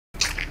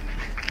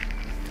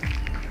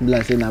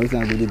Like say now we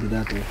can go do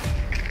that.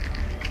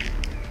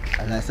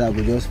 And I said I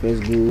go just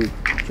first go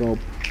chop.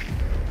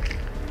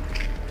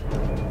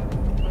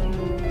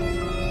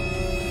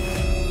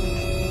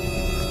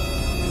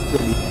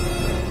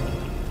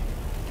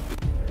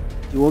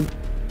 You want?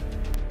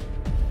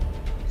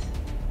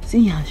 See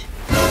Yash.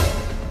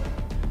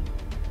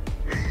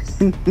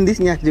 This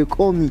Yash they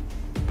call me.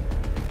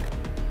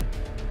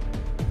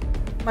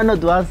 I'm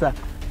not to answer.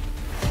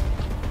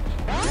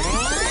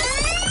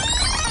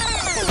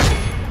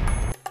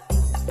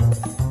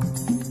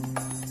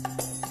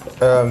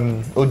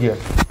 Oh dear.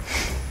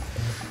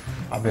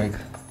 I beg.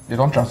 They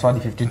don't transfer the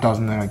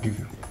 15,000 I give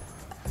you.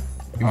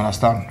 You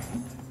understand?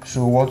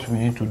 So what we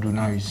need to do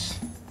now is,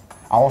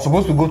 I was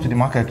supposed to go to the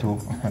market too,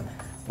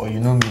 but you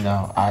know me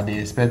now. I dey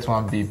expect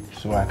one babe,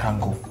 so I can't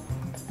go.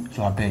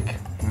 So I beg.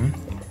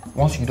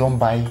 Once you don't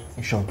buy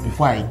a shop,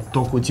 before I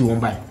talk what you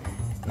won't buy,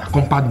 na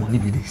compound money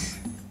be this.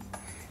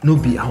 No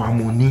be our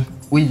money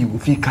where you go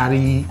fit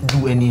carry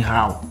do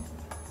anyhow.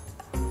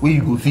 Where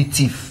you go fit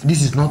thief.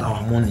 This is not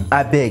our money.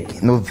 I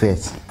beg, no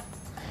vex.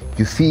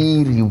 You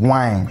feel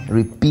rewind,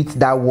 repeat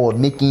that word,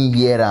 making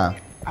hear am.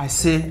 I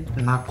say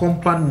na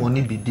compound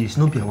money be this,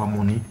 no be our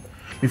money.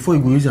 Before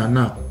you go use it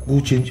now, go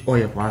change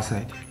oil for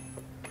outside.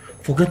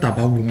 Forget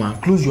about woman.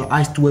 Close your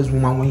eyes towards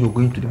woman when you're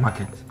going to the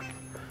market.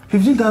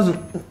 15,000,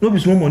 no be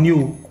small money.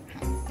 Oh.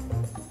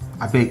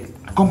 I beg.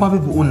 Compound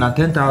people own na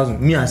 10,000.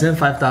 Me I send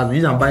 5,000.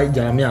 You can buy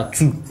Jeremiah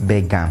 2.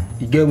 Beg am.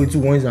 You get what you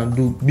want and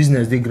do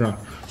business they ground.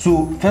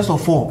 So first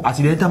of all, as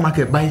you enter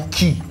market, buy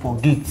key for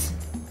gate.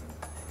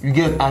 You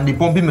get and the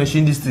pumping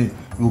machine this thing,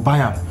 you buy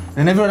them.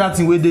 And every other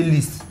thing where they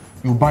list,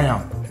 you buy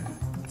them.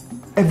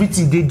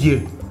 Everything they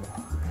there.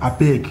 I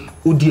beg.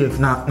 ODF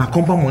na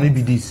compound money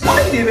be this.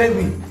 Why you dey beg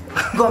me?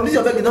 Come, this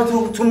your beg, you don't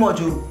do too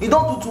much. You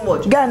don't do too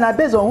much. Guy, now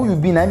based on who you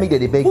be, now make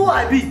the beg. Who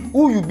I be?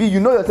 Who you be? You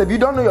know yourself. You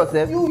don't know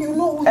yourself. You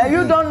know who you be.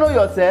 You don't know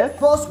yourself.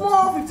 For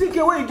small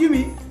 15K, what you give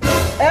me?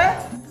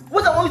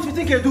 What I want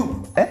 15K do?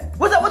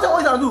 What I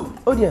want to do?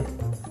 Oh dear.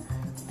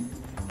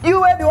 You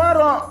were the one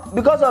wrong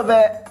because of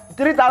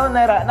 3,000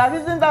 naira. Now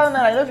 15,000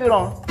 naira, you know if you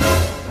wrong.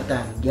 But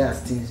that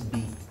gas things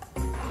be.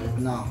 But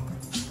now,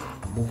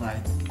 move on.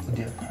 Oh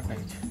dear, I beg.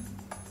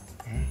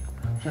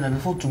 So that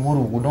before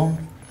tomorrow, we don't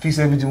fix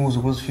everything we're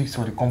supposed to fix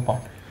for the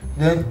compound.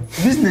 Then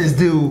business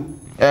day,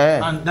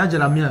 and that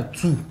Jeremiah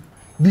too.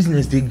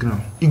 Business day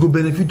ground. It go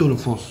benefit all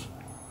of us.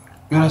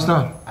 You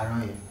understand? I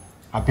don't hear.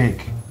 I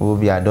beg. Oh,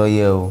 be adore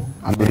you.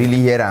 I really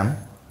hear them.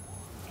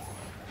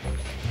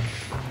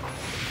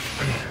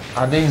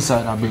 Are they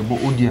inside? I beg, but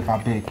ODF,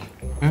 I beg.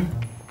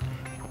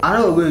 I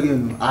don't go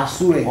again. I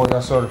swear. Oh, yeah,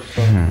 sorry.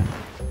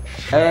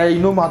 You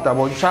no matter,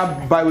 but you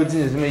shall buy what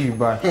things make you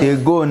buy. They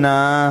go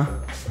now.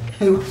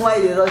 Why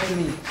they rush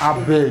me? I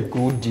beg,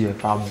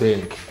 ODF, I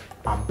beg.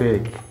 I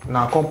beg.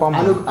 Now, compound.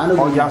 I know.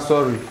 Oh, yeah,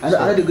 sorry. I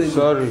know they go.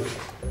 Sorry.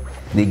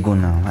 They go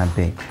now, I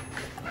beg.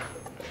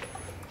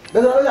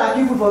 I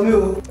give food for me.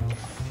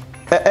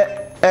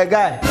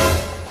 Guy.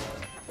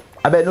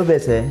 I bet no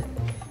vex, if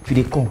you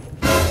dey come,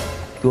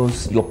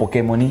 use your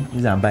pocket money,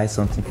 use and buy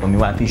something for me.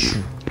 One fish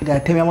shoe. Guy,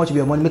 tell me how much of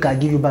your money make I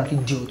give you back,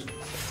 idiot.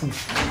 Food.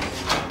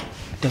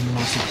 Tell me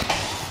nonsense.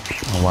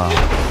 Oh, wow.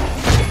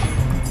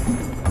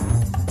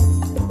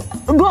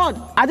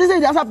 God, I just said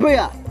you answer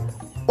prayer.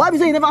 Why be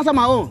say you never answer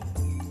my own?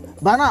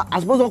 But now, I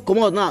suppose I'll come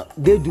out now,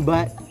 go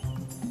Dubai.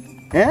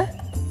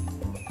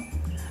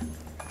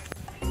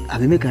 I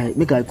mean, make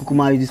I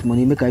kukuma use this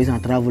money, make I use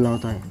and travel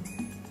outside.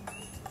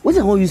 What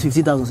I want use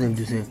 50,000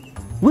 to say?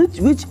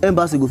 Which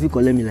embassy go fit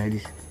collect me like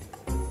this?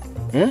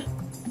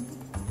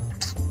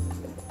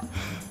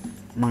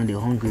 Man, they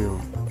hungry.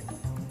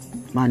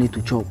 Man, I need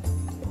to chop.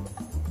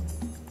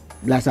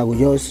 Like I go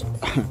just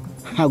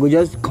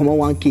come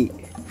on 1K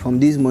from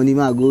this money.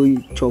 Man, I go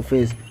chop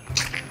first.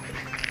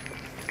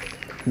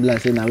 Like I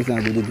say, now we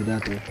can go do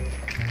that.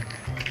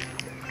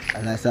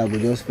 And like I say, I go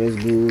just first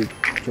go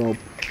chop.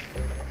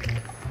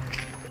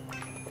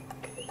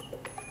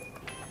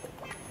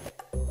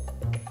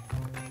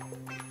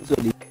 So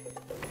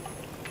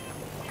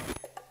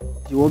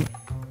you want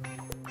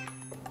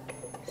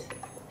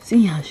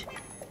see Yash?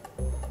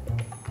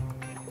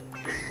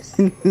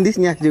 This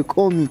Yash they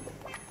call me.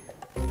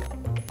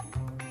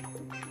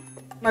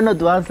 I'm not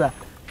to answer.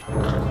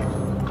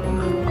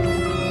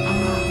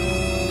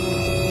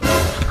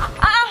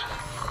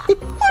 Who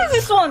is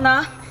this one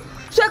now?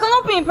 So I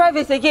cannot be in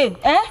private again,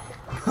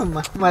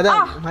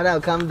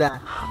 Madam, calm down.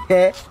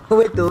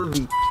 Wait,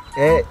 Obi.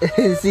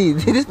 See,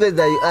 this place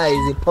that you are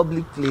is a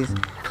public place.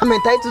 I'm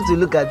entitled to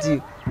look at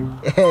you.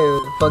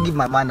 Forgive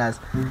my manners.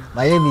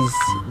 My name is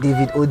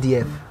David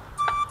ODF.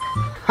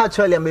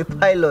 Actually, I'm a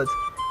pilot.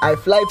 I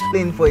fly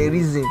plane for a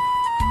reason.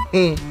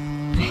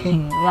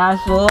 Yeah,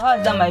 so how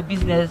is that my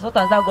business? What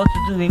has that got to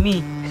do with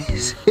me?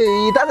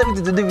 It has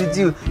everything to do with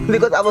you.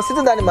 Because I was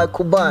sitting down in my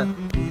Kuban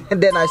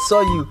and then I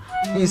saw you.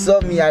 You saw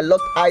me, I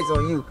locked eyes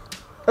on you.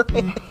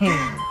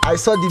 I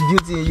saw the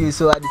beauty in you,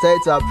 so I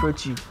decided to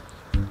approach you.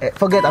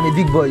 Forget I'm a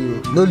big boy,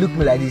 you. No look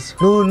me like this.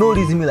 No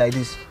reason me like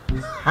this.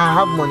 I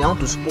have money, I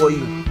want to spoil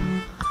you.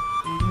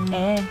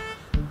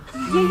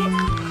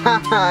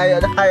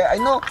 I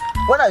know.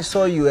 When I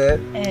saw you,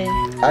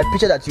 I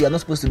pictured that you are not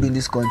supposed to be in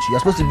this country. You're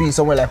supposed to be in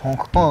somewhere like Hong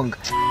Kong.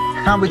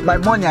 And with my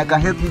money, I can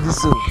help you do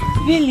so.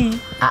 Really?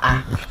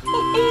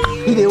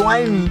 You dey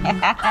whine me.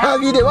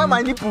 You dey whine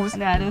my nipples.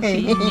 No, I don't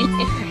feel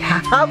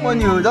Have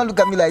money, oh. Don't look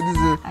at me like this.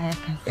 Oh. I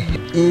can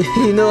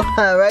see. You know,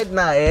 right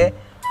now,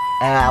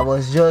 I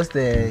was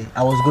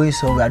going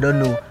somewhere. I don't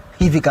know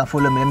if you can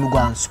follow me. Let me go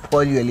and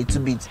spoil you a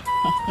little bit.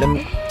 Let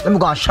me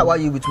go and shower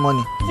you with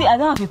money. See, I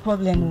don't have a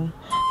problem,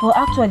 but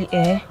actually,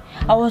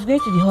 I was going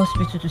to the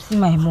hospital to see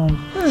my mom.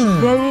 She's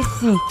very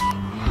sick,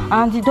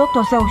 and the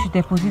doctor said we should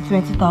deposit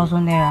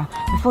 20,000 naira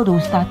before they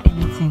will start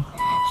anything.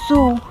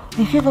 So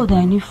the favor that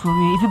I need from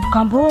you, if you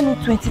can borrow me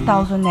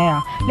 20,000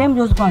 naira, let me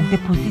just go and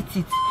deposit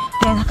it.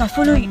 Then I can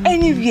follow you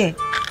anywhere.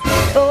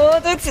 Oh,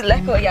 don't you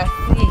like what you're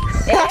saying?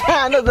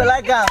 I don't go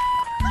like that.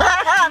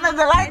 I don't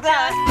go like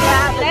that.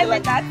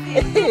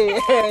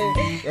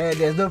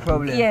 There's no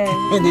problem. Yeah.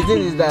 And the thing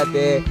is that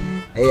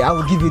I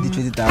will give you the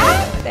 20,000.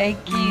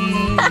 Thank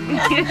you.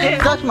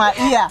 Touch my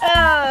ear.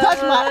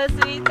 Touch my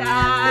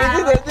sweetheart.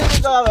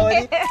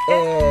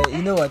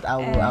 You know what? I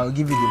will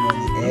give you the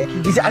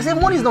money. You see, I say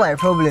money is not my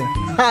problem.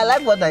 I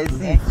like what I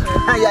see.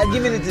 You are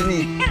giving it to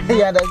me.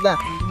 You understand?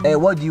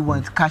 What do you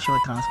want? Cash or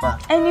transfer?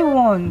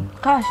 Anyone.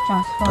 Cash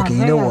transfer. Okay,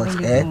 you know what?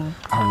 I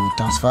will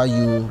transfer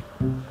you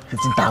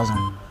 15,000.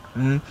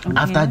 Okay.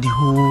 After the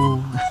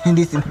whole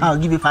this thing, I'll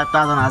give you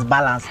 5,000 as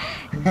balance.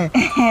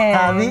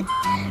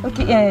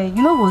 Okay,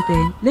 you know what?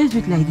 Let's do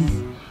it like this.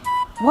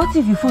 What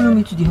if you follow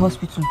me to the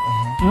hospital?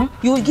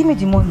 You will give me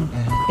the money.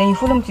 Then you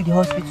follow me to the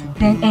hospital.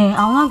 Then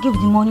I will not give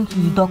the money to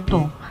the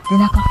doctor. Then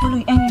I can follow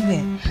you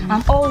anywhere.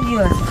 I'm all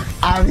yours.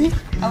 Abi?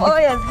 I'm all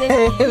yours,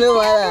 baby. No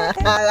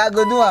matter. I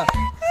go do it.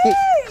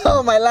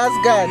 Oh, my last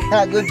card.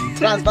 I go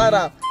transfer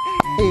them.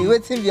 Hey,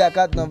 what's in the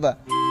account number?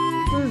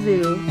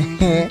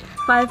 20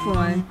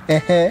 51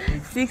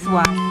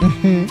 61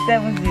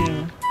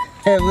 70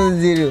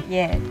 70.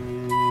 Yeah.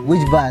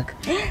 Which bank?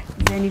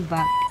 Zenith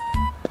Bank.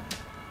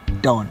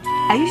 Done.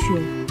 Are you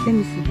sure? Let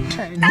me see.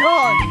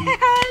 Done.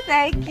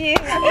 Thank you.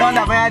 Done.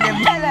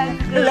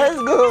 Let's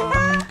go.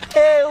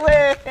 Hey,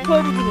 wait.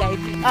 Hold it like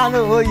this. I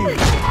know who you.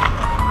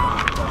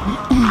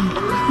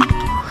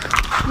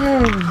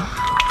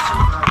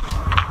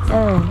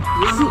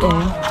 See,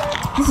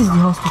 this is the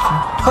hospital.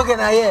 Okay,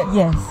 now here.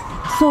 Yes.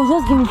 So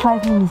just give me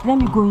 5 minutes. Let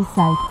me go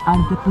inside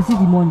and deposit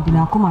the money. Then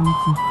I'll come and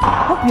meet you.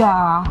 Hope you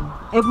are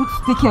able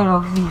to take care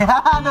of me.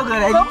 I'm not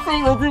gonna. Hope so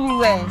you will do me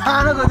well.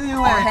 I'm not gonna do you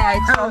well. I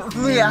trust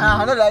me.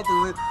 I don't like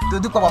to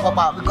do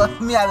papa because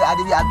me I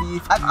be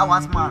 5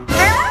 hours man.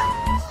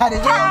 I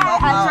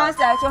trust.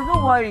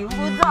 Don't worry. I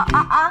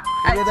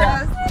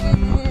trust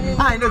you.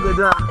 I know go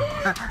do it.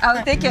 I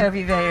will take care of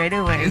you very well.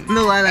 Don't worry.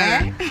 No one.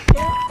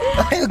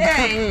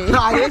 No,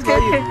 I wait for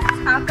you.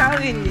 I'm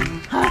coming.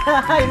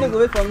 You no go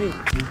wait for me.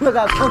 Look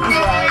at cook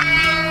you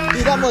out.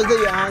 You got much do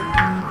your hand.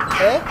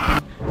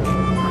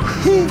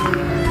 What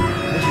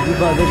should do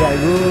about that?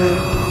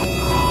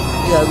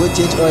 I go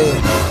change oil.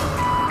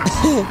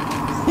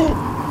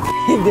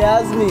 If they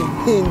ask me,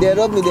 they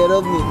rub me.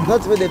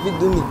 Not where they fit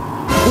do me.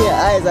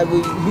 Yeah, eyes, I go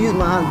use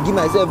my hand, give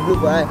myself blue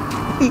for eye.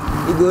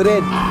 It go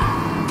red.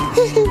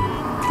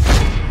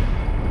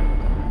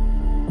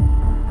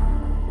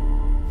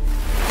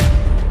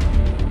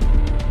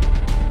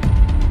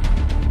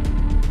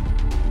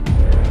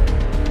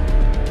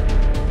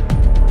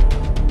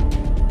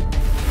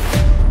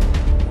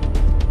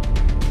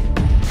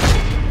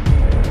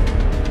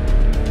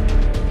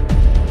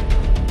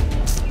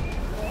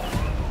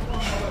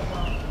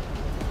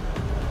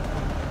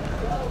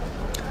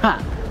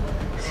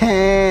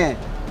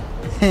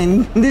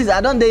 This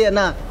I don't there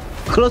now,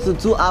 close to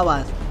 2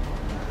 hours.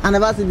 I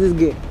never see this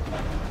girl.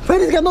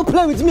 Friend, this girl don't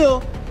play with me,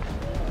 oh.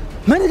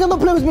 Man, this girl don't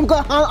play with me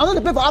because I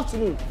don't pay for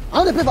afternoon.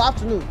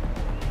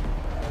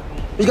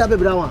 You gotta pay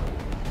for that one.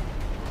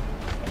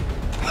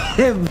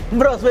 Hey,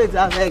 bros, wait,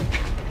 I beg.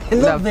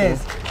 Look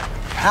this.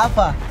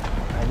 Alpha.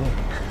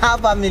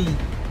 Alpha Millie.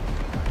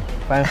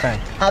 Fine.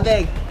 I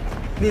beg.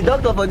 The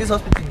doctor for this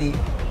hospital today.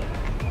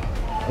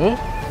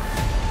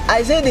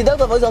 I say the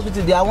doctor for this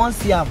hospital today, I want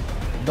to see him.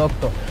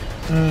 Doctor.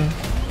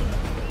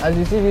 As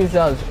you see this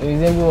house,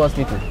 Zembu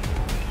Hospital.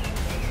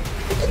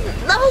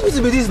 That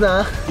hospital be this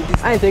now.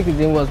 I take you to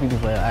Zembu Hospital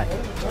for your eye.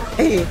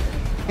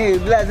 Hey,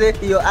 bless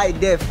it, your eye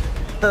deaf.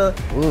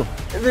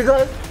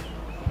 Because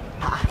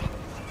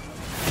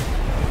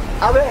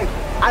I beg,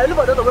 I look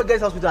for doctor who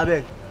gets hospital, I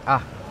beg.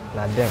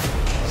 Not them.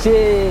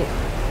 Say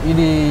you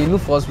dey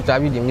look for hospital, I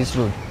be the miss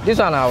road. This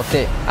one I'll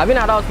say. I've been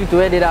at the hospital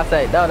where they that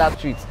side, that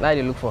street. Now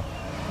they look for.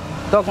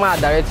 Talk man,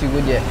 direct you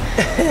go there.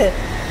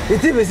 The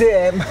thing is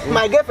say,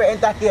 my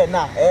girlfriend enter here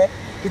now.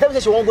 She tell me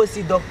say she won't go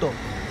see doctor.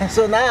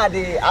 So now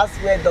they ask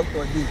where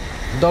doctor dey.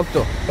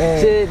 Doctor?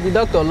 Say the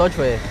doctor lodge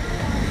for you.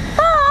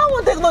 I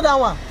won't take no that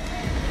one.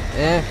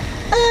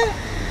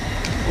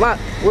 Man,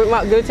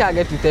 go to I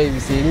get to tell you,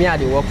 say me I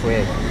dey work for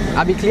you.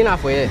 I be cleaner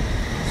for you.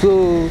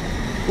 So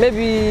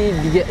maybe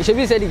the girl,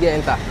 say the girl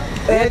enter.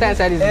 The enter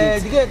inside this gate.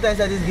 The girl enter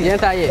inside this gate. The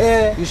enter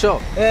here. You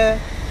sure?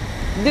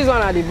 This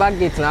one at the back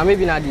gate now,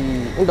 maybe na the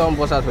in don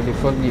bust out for the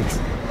front gate.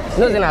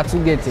 No, say na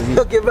 2 gates in it.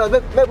 Okay, bro,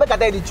 make I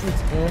tell you the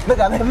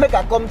truth. Make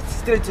I come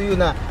straight to you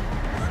now.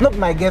 Not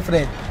my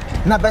girlfriend.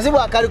 Now, person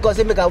will carry cause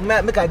say make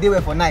I dey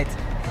well for night.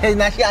 Hey,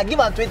 now I give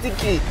her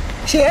 20K.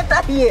 She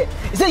enter here.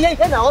 He say here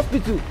in the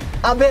hospital.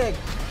 I beg.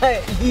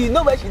 Hey, you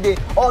know where she dey?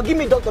 Or give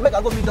me doctor. Make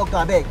I go meet doctor.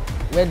 I beg.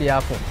 Where dey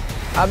happen?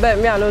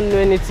 Abeg, me I don't know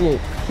anything.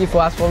 If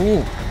as for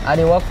me, I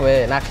dey work for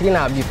her. Na cleaner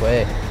I be for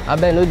her.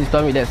 Abeg, no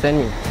disturb me. Then send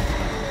me.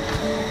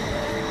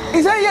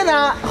 Is that here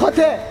na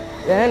hotel?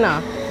 Yeah,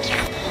 na.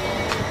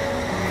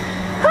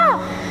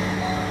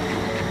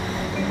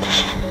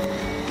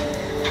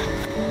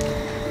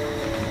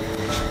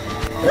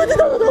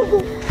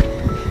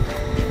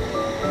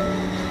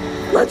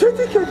 My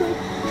 20K.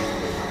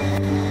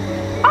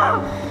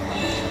 Ah!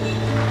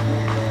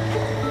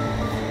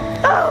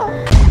 Ah!